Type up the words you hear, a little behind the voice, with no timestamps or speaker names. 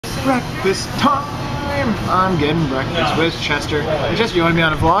breakfast time. I'm getting breakfast with Chester. Hey Chester, you want to be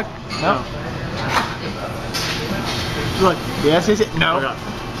on a vlog? No. Look, yes, is it? No.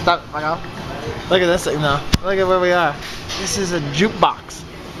 Stop. Look at this thing though. Look at where we are. This is a jukebox.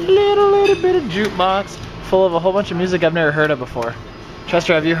 Little bit of jukebox full of a whole bunch of music I've never heard of before.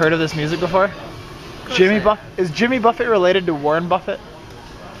 Chester, have you heard of this music before? Is Jimmy Buffett related to Warren Buffett?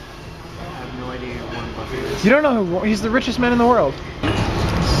 I have no idea who Warren Buffett is. You don't know who? He's the richest man in the world.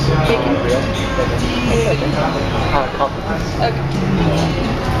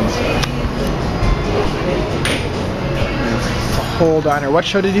 Whole diner. What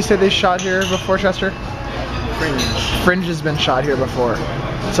show did you say they shot here before, Chester? Fringe. Fringe has been shot here before.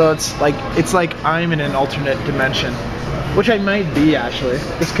 So it's like I'm in an alternate dimension. Which I might be actually.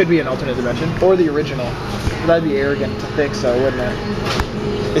 This could be an alternate dimension. Or the original. That'd be arrogant to think so, wouldn't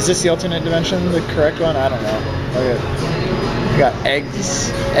it? Is this the alternate dimension, the correct one? I don't know. Okay. We got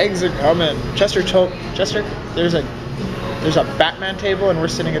eggs. Eggs are coming. Chester, there's a Batman table and we're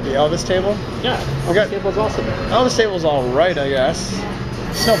sitting at the Elvis table. Yeah, Elvis table's awesome. Elvis table's alright, I guess.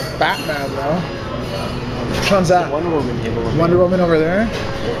 It's no Batman though. Which one's that? Wonder Woman table. Wonder Woman over there.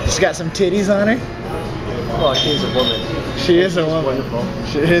 She's got some titties on her. Well, she's a woman. She is a woman. Wonderful.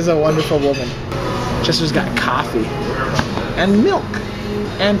 She is a wonderful woman. Chester's got coffee. And milk.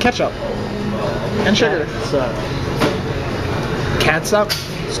 And ketchup. And sugar. Catsup?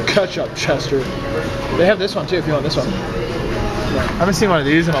 It's ketchup, Chester. They have this one too if you want this one. I haven't seen one of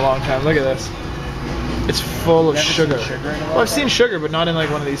these in a long time. Look at this. It's full of sugar. Well, I've seen sugar, but not in like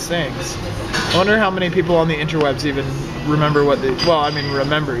one of these things. I wonder how many people on the interwebs even remember what they... Well, I mean,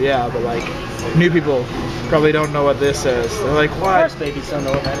 remember, yeah, but like, new people probably don't know what this is. They're like, what? Of course babies don't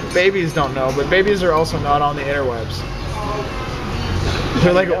know what that is. Babies don't know, but babies are also not on the interwebs.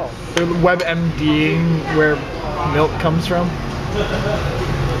 They're like, they're WebMDing where milk comes from.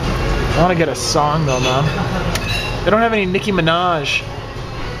 I want to get a song though, man. They don't have any Nicki Minaj.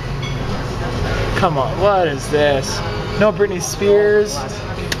 Come on, what is this? No Britney Spears.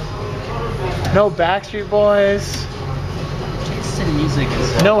 No Backstreet Boys. Taste in music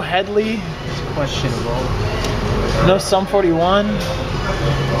is no Headley. It's questionable. No Sum 41.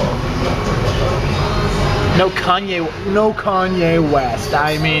 No Kanye West.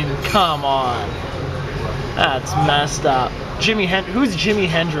 I mean, come on. That's messed up. Who's Jimi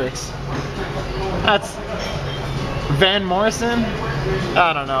Hendrix? That's Van Morrison?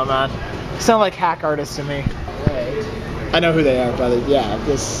 I don't know, man. Sound like hack artists to me. I know who they are, brother. Yeah,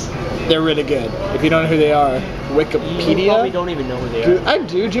 they're really good. If you don't know who they are, Wikipedia. You probably don't even know who they are. I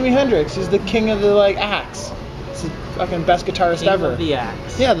do. Jimi Hendrix. He's the king of the axe. He's the fucking best guitarist ever. King of the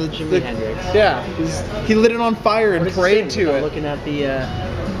axe. Yeah, Jimi Hendrix. Yeah, he lit it on fire and prayed to it. Looking at the.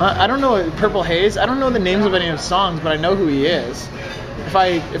 I don't know Purple Haze. I don't know the names of any of his songs, but I know who he is. If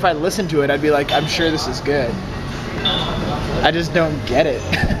I listened to it, I'd be like, I'm sure this is good. I just don't get it.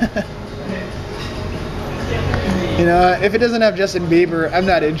 You know, if it doesn't have Justin Bieber, I'm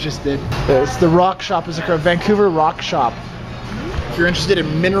not interested. It's the Rock Shop, is a Vancouver Rock Shop. If you're interested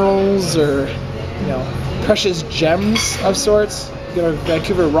in minerals or, you know, precious gems of sorts, go to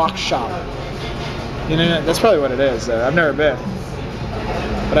Vancouver Rock Shop. You know, that's probably what it is. I've never been,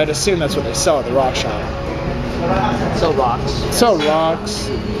 but I'd assume that's what they sell at the Rock Shop. Sell rocks. Sell rocks.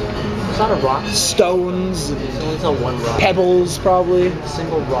 It's not a rock. Stones. It's only sell one rock. Pebbles, probably. A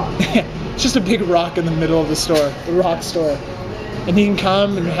single rock. It's just a big rock in the middle of the store, the rock store. And you can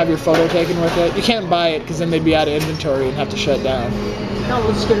come and have your photo taken with it. You can't buy it because then they'd be out of inventory and have to shut down. No,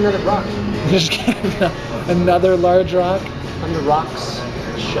 let's get another rock. Just get another large rock? On the rocks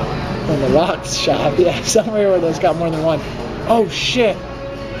shop. On the rocks shop, yeah. Somewhere where there's got more than one. Oh shit!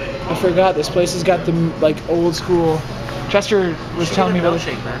 I forgot, this place has got the old school. Chester was telling me about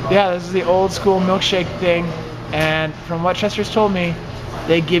milkshake, man. Yeah, this is the old school milkshake thing. And from what Chester's told me,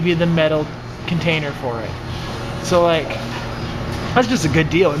 they give you the metal container for it. So that's just a good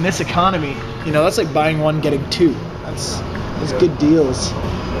deal in this economy. You know, that's like buying one, getting two. That's good deals.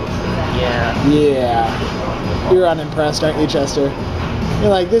 Yeah. Yeah. You're unimpressed, aren't you, Chester? You're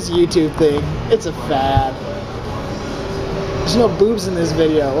like, this YouTube thing, it's a fad. There's no boobs in this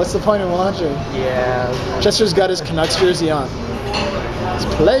video. What's the point of watching? Yeah. Chester's got his Canucks jersey on. It's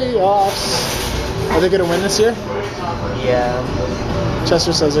playoffs. Are they going to win this year? Yeah.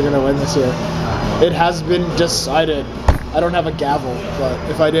 Chester says they're going to win this year. It has been decided. I don't have a gavel, but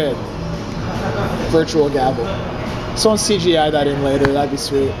if I did, virtual gavel. Someone CGI that in later, that'd be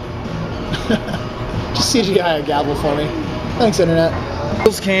sweet. Just CGI a gavel for me. Thanks, Internet.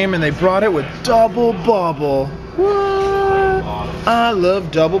 Bills came and they brought it with double bubble. What? I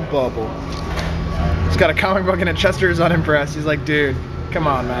love double bubble. He's got a comic book in it. Chester's unimpressed. He's like, dude, Come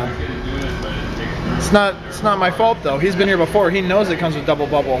on, man. It's not my fault though. He's been here before. He knows it comes with double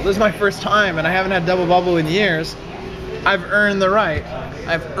bubble. This is my first time and I haven't had double bubble in years. I've earned the right.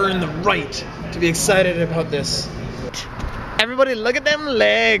 I've earned the right to be excited about this. Everybody look at them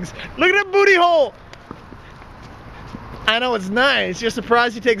legs. Look at that booty hole. I know it's nice. You're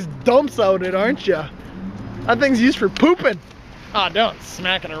surprised he takes dumps out it, aren't you? That thing's used for pooping. Oh, don't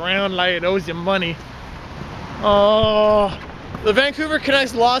smack it around like it owes you money. Oh. The Vancouver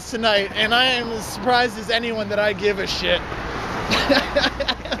Canucks lost tonight, and I am as surprised as anyone that I give a shit.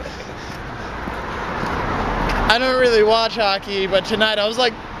 I don't really watch hockey, but tonight I was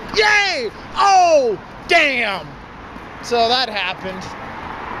like, yay! Oh, damn! So that happened.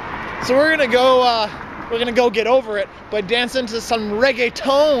 So we're gonna go get over it by dancing to some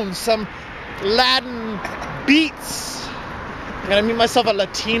reggaeton, some Latin beats. I'm gonna meet myself a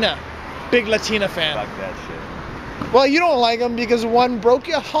Latina, big Latina fan. Fuck that shit. Well, you don't like them because one broke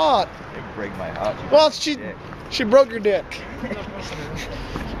your heart. It break my heart. Well, she broke your dick.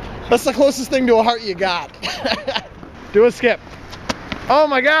 That's the closest thing to a heart you got. Do a skip. Oh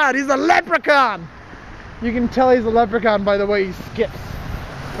my God, he's a leprechaun. You can tell he's a leprechaun by the way he skips.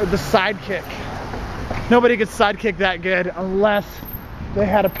 Or the sidekick. Nobody could sidekick that good unless they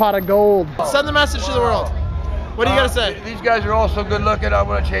had a pot of gold. Send the message to the world. What do you gotta say? These guys are all so good looking, I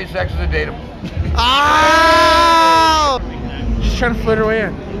want to change sexes and date them. Oh! She's trying to flirt her way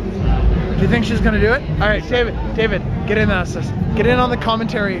in. Do you think she's gonna do it? All right, David, get in on this. Get in on the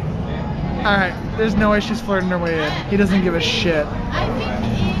commentary. All right, there's no way she's flirting her way in. He doesn't give a shit.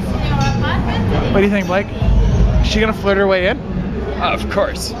 What do you think, Blake? Is she gonna flirt her way in? Of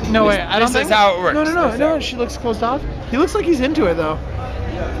course. No way. I don't think. This is how it works. No. She looks closed off. He looks like he's into it though.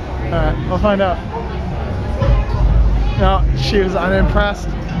 All right, we'll find out. No, she was unimpressed.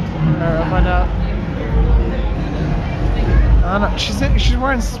 All right, we'll find out. I don't know. She's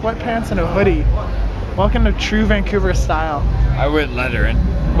wearing sweatpants and a hoodie. Welcome to true Vancouver style. I wouldn't let her in.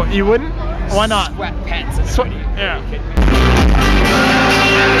 What, you wouldn't? Why not? Sweatpants and hoodie. Yeah.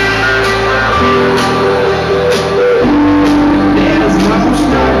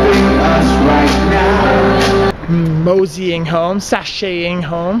 Moseying home, sashaying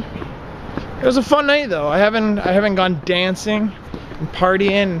home. It was a fun night though. I haven't gone dancing and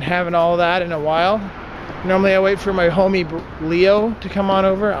partying and having all that in a while. Normally I wait for my homie Leo to come on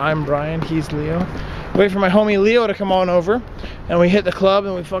over. I'm Bryan, he's Leo. Wait for my homie Leo to come on over and we hit the club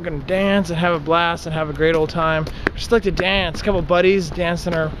and we fucking dance and have a blast and have a great old time. Just like to dance. A couple buddies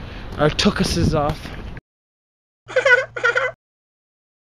dancing our tuchuses off.